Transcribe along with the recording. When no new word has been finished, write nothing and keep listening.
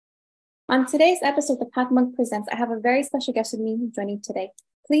On today's episode of Path Monk Presents, I have a very special guest with me joining today.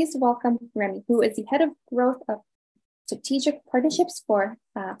 Please welcome Remy, who is the head of growth of strategic partnerships for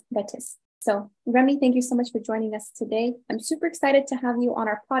Vectice. So, Remy, thank you so much for joining us today. I'm super excited to have you on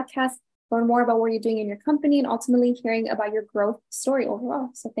our podcast, learn more about what you're doing in your company, and ultimately hearing about your growth story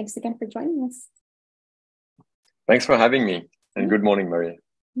overall. So, thanks again for joining us. Thanks for having me, and good morning, Maria.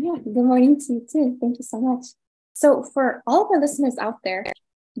 Yeah, good morning to you too. Thank you so much. So, for all of our listeners out there,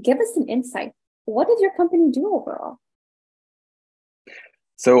 give us an insight. What does your company do overall?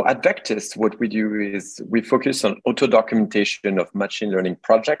 So at Vectice, what we do is we focus on auto-documentation of machine learning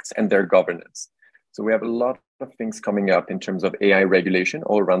projects and their governance. So we have a lot of things coming up in terms of AI regulation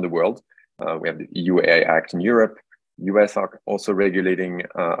all around the world. We have the EU AI Act in Europe. US are also regulating,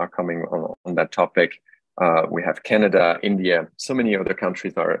 are coming on that topic. We have Canada, India, so many other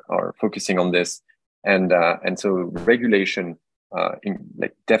countries are focusing on this. And so regulation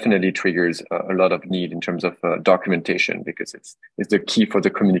definitely triggers a lot of need in terms of documentation, because it's the key for the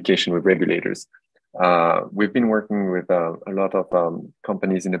communication with regulators. We've been working with a lot of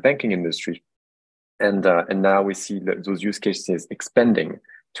companies in the banking industry, and now we see that those use cases expanding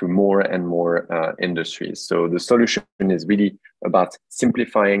to more and more industries. So the solution is really about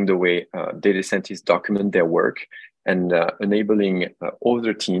simplifying the way data scientists document their work and enabling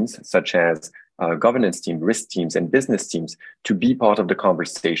other teams, such as governance team, risk teams, and business teams to be part of the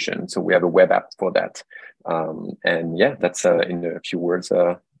conversation. So we have a web app for that. And yeah, that's in a few words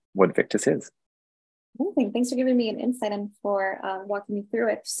what Vectice is. Amazing. Thanks for giving me an insight and for walking me through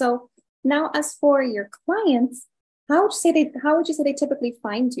it. So now, as for your clients, how would you say they typically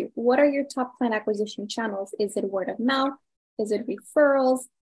find you? What are your top client acquisition channels? Is it word of mouth? Is it referrals?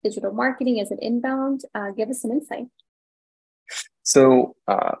 Digital marketing? Is it inbound? Give us some insight. So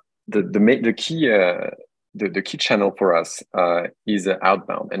the key channel for us is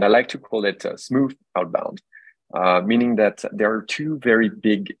outbound, and I like to call it smooth outbound, meaning that there are two very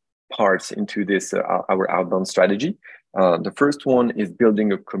big parts into this our outbound strategy. The first one is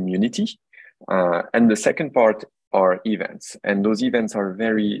building a community, and the second part are events, and those events are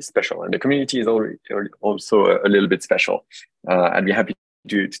very special, and the community is also a little bit special. I'd be happy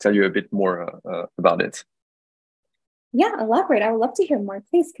to tell you a bit more about it. Yeah, elaborate. I would love to hear more.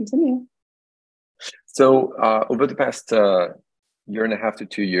 Please continue. So over the past year and a half to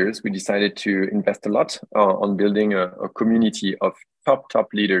 2 years, we decided to invest a lot on building a community of top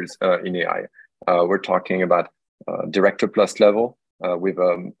leaders in AI. We're talking about director plus level with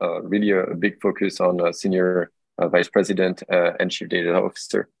really a big focus on senior vice president and chief data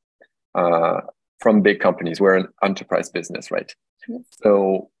officer from big companies. We're an enterprise business, right? Yes.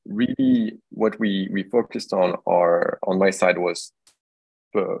 So really what we focused on my side was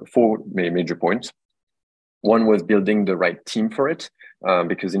four major points. One was building the right team for it,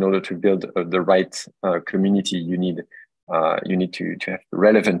 because in order to build the right community, you need to have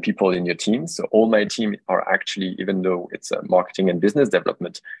relevant people in your team. So all my team are actually, even though it's marketing and business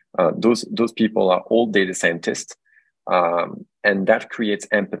development, those people are all data scientists, and that creates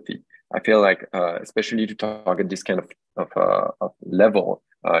empathy. I feel like, especially to target this kind of level,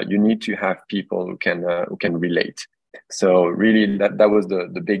 you need to have people who can relate. So really, that was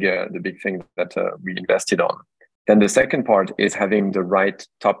the big thing that we invested on. Then the second part is having the right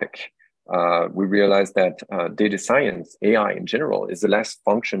topic. We realized that data science, AI in general, is the last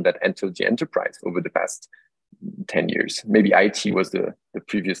function that entered the enterprise over the past 10 years. Maybe IT was the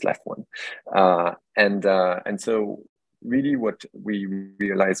previous last one, and so. Really, what we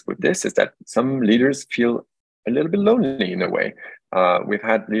realized with this is that some leaders feel a little bit lonely in a way. We've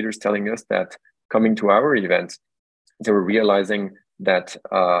had leaders telling us that coming to our events, they were realizing that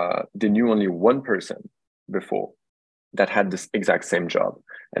they knew only one person before that had this exact same job.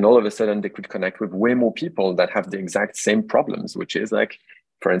 And all of a sudden, they could connect with way more people that have the exact same problems, which is like,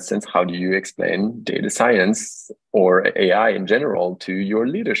 for instance, how do you explain data science or AI in general to your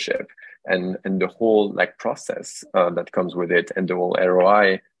leadership? And the whole process that comes with it, and the whole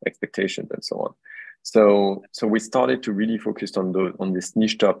ROI expectations and so on. So we started to really focus on this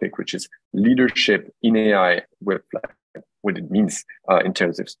niche topic, which is leadership in AI, with what it means in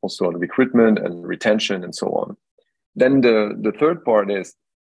terms of also recruitment and retention and so on. Then the third part is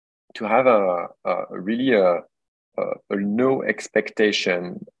to have a no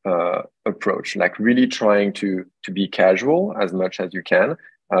expectation approach, like really trying to be casual as much as you can.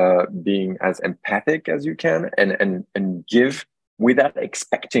 Being as empathic as you can, and give without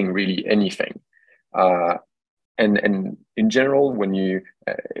expecting really anything. And in general, when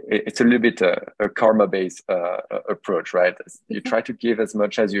it's a little bit a karma-based approach, right? You try to give as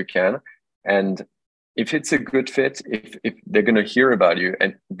much as you can, and if it's a good fit, if they're going to hear about you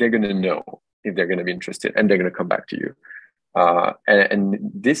and they're going to know if they're going to be interested and they're going to come back to you. And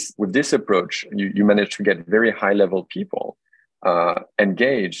this, with this approach, you manage to get very high level people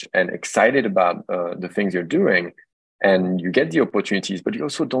engaged and excited about the things you're doing, and you get the opportunities, but you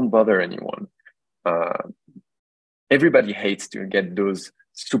also don't bother anyone. Everybody hates to get those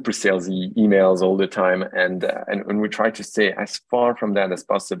super salesy emails all the time, and we try to stay as far from that as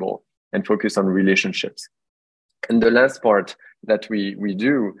possible and focus on relationships. And the last part that we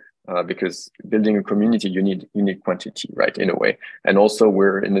do, because building a community, you need quantity, right? In a way, and also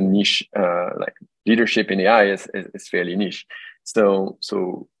we're in a niche, like leadership in AI is fairly niche. So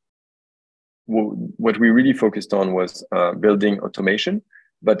what we really focused on was building automation,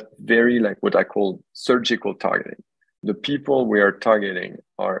 but very like what I call surgical targeting. The people we are targeting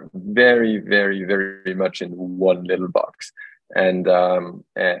are very, very, very much in one little box. And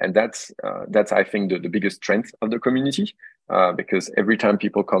that's I think the biggest strength of the community, because every time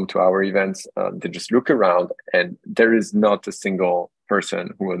people come to our events, they just look around and there is not a single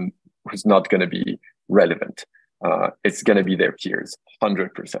person who's not going to be relevant. It's going to be their peers,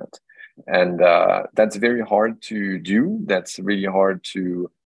 100%. And that's very hard to do. That's really hard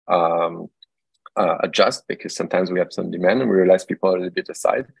to adjust, because sometimes we have some demand and we realize people are a little bit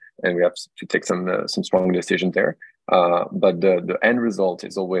aside and we have to take some strong decisions there. But the end result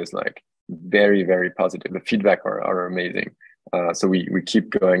is always like very, very positive. The feedback are amazing. So we keep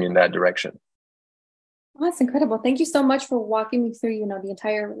going in that direction. Oh, that's incredible. Thank you so much for walking me through, the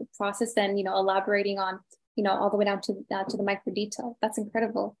entire process and, elaborating on, all the way down to the micro detail. That's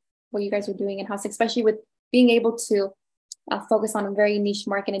incredible what you guys are doing in-house, especially with being able to focus on a very niche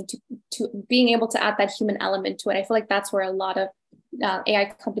market and to being able to add that human element to it. I feel like that's where a lot of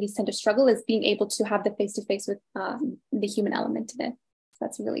AI companies tend to struggle, is being able to have the face-to-face with the human element in it. So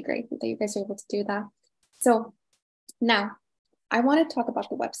that's really great that you guys are able to do that. So now I want to talk about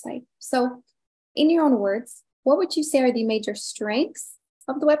the website. So in your own words, what would you say are the major strengths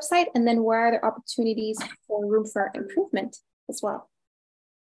of the website? And then where are there opportunities for room for improvement as well?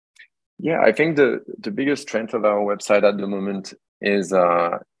 Yeah, I think the biggest strength of our website at the moment is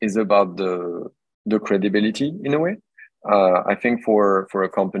about the credibility in a way. I think for a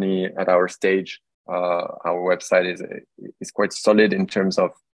company at our stage, our website is quite solid in terms of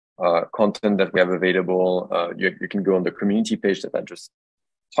content that we have available. You can go on the community page that I just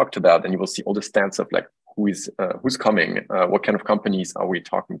talked about, and you will see all the stats of like who's coming, what kind of companies are we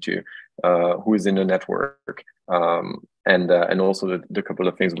talking to, who is in the network, and also the couple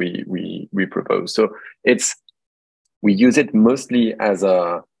of things we propose. So we use it mostly as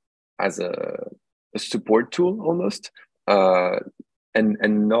a support tool almost, and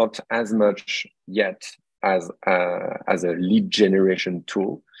not as much yet as a lead generation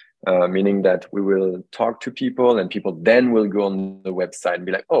tool. Meaning that we will talk to people and people then will go on the website and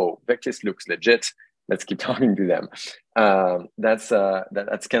be like, oh, Vectice looks legit. Let's keep talking to them. That's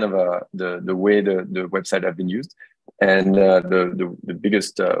kind of the way the website have been used. And the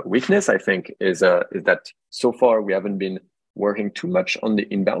biggest weakness, I think, is that so far we haven't been working too much on the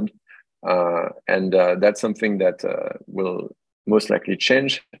inbound. And that's something that will most likely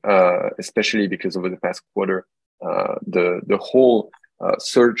change, especially because over the past quarter, the whole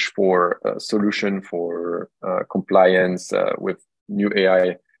search for a solution for compliance with new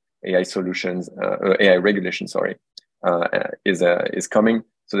AI solutions, AI regulation, is coming.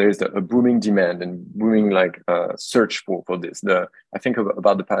 So there's a booming demand and booming search for this. I think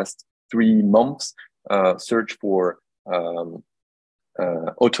about the past 3 months, search for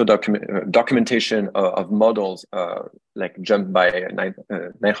documentation of models jumped by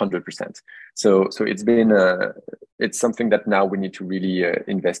 900%. So it's been it's something that now we need to really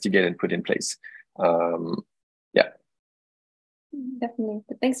investigate and put in place. Yeah. Definitely.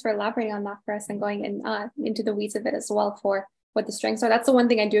 But thanks for elaborating on that for us and going into the weeds of it as well for what the strengths are. That's the one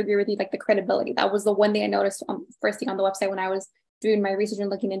thing I do agree with you, like the credibility. That was the one thing I noticed first thing on the website when I was doing my research and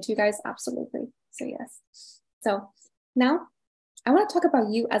looking into you guys. Absolutely. So yes. So now I want to talk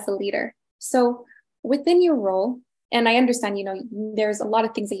about you as a leader. So within your role, and I understand, there's a lot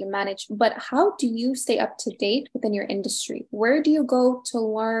of things that you manage, but how do you stay up to date within your industry? Where do you go to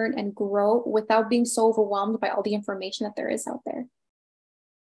learn and grow without being so overwhelmed by all the information that there is out there?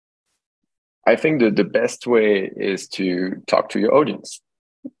 I think that the best way is to talk to your audience.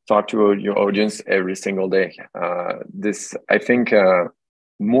 Talk to your audience every single day. This, I think,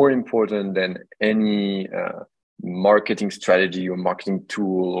 more important than any marketing strategy or marketing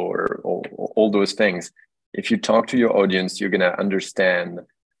tool or all those things. If you talk to your audience, you're going to understand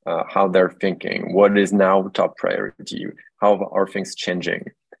how they're thinking, what is now top priority, how are things changing.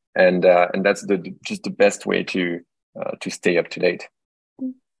 and that's just the best way to stay up to date.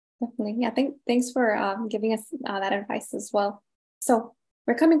 Definitely. Yeah. Thanks for giving us that advice as well. So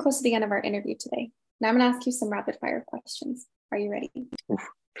we're coming close to the end of our interview today. Now I'm going to ask you some rapid fire questions. Are you ready? Oof.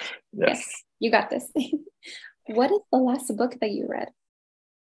 Yes. You got this. What is the last book that you read?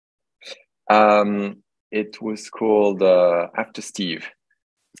 It was called After Steve,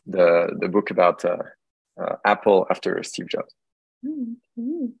 the book about Apple after Steve Jobs.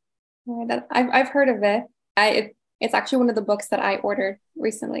 I've heard of it. It's actually one of the books that I ordered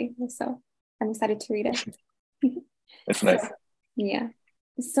recently, so I'm excited to read it. It's nice. Yeah.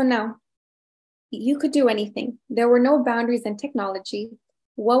 So now, you could do anything. There were no boundaries in technology.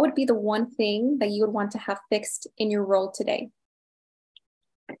 What would be the one thing that you would want to have fixed in your role today?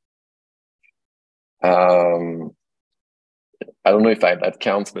 I don't know if that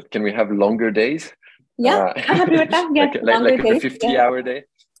counts, but can we have longer days? Yeah, I'm happy with that. Yeah, like a 50-hour day.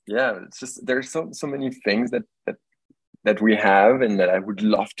 Yeah, it's just there's so many things that we have and that I would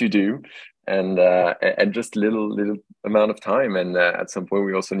love to do, and just little amount of time. And at some point,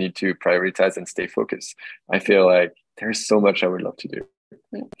 we also need to prioritize and stay focused. I feel like there's so much I would love to do.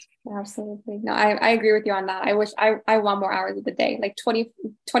 Yeah, absolutely. No, I agree with you on that. I wish I want more hours of the day. Like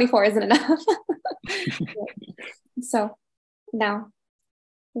 24 isn't enough. So now,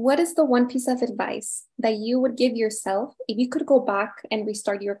 what is the one piece of advice that you would give yourself if you could go back and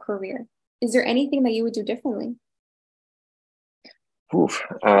restart your career? Is there anything that you would do differently? Oof,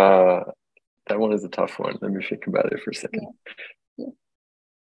 that one is a tough one. Let me think about it for a second. Yeah.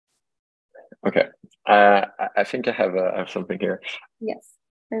 Okay. I think I have something here. Yes.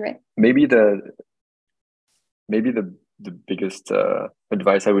 All right. Maybe the biggest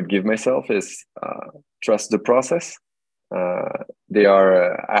advice I would give myself is trust the process.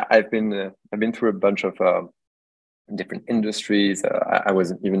 I've been through a bunch of different industries. I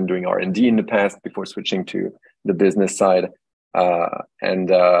was even doing R&D in the past before switching to the business side, and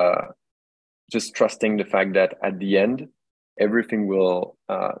just trusting the fact that at the end everything will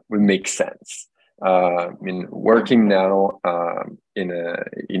make sense. I mean, working now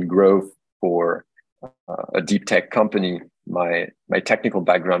in growth for a deep tech company, my technical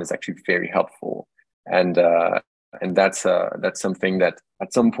background is actually very helpful, and that's something that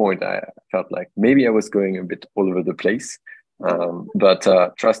at some point I felt like maybe I was going a bit all over the place, but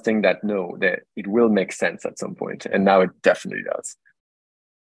trusting that it will make sense at some point, and now it definitely does.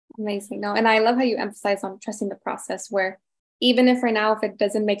 Amazing. No, and I love how you emphasize on trusting the process, where even if right now if it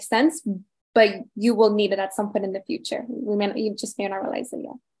doesn't make sense, but you will need it at some point in the future. You just may not realize it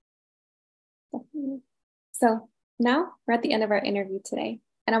yet. Definitely. So now we're at the end of our interview today,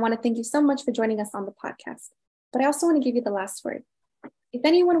 and I want to thank you so much for joining us on the podcast. But I also want to give you the last word. If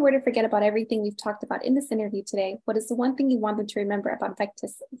anyone were to forget about everything we've talked about in this interview today, what is the one thing you want them to remember about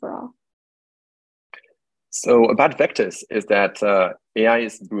Vectice overall? So about Vectice is that AI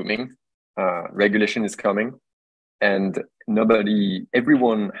is booming, regulation is coming, and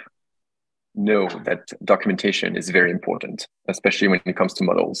everyone know that documentation is very important, especially when it comes to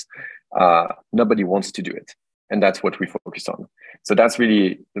models. Nobody wants to do it, and that's what we focus on. So that's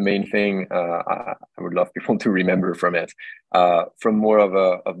really the main thing I would love people to remember from it. From more of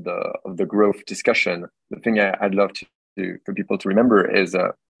the growth discussion, the thing I'd love for people to remember is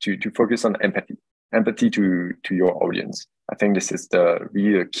to focus on empathy to your audience. I think this is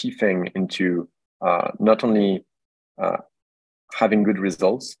really a key thing into not only having good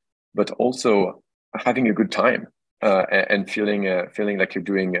results, but also having a good time and feeling like you're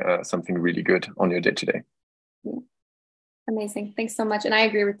doing something really good on your day to day. Amazing. Thanks so much. And I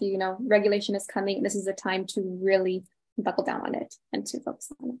agree with you. Regulation is coming. This is a time to really buckle down on it and to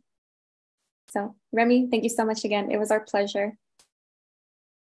focus on it. So Remy, thank you so much again. It was our pleasure.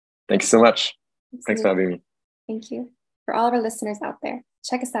 Thanks so much. Absolutely. Thanks for having me. Thank you. For all of our listeners out there,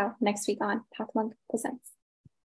 check us out next week on Pathmonk Presents.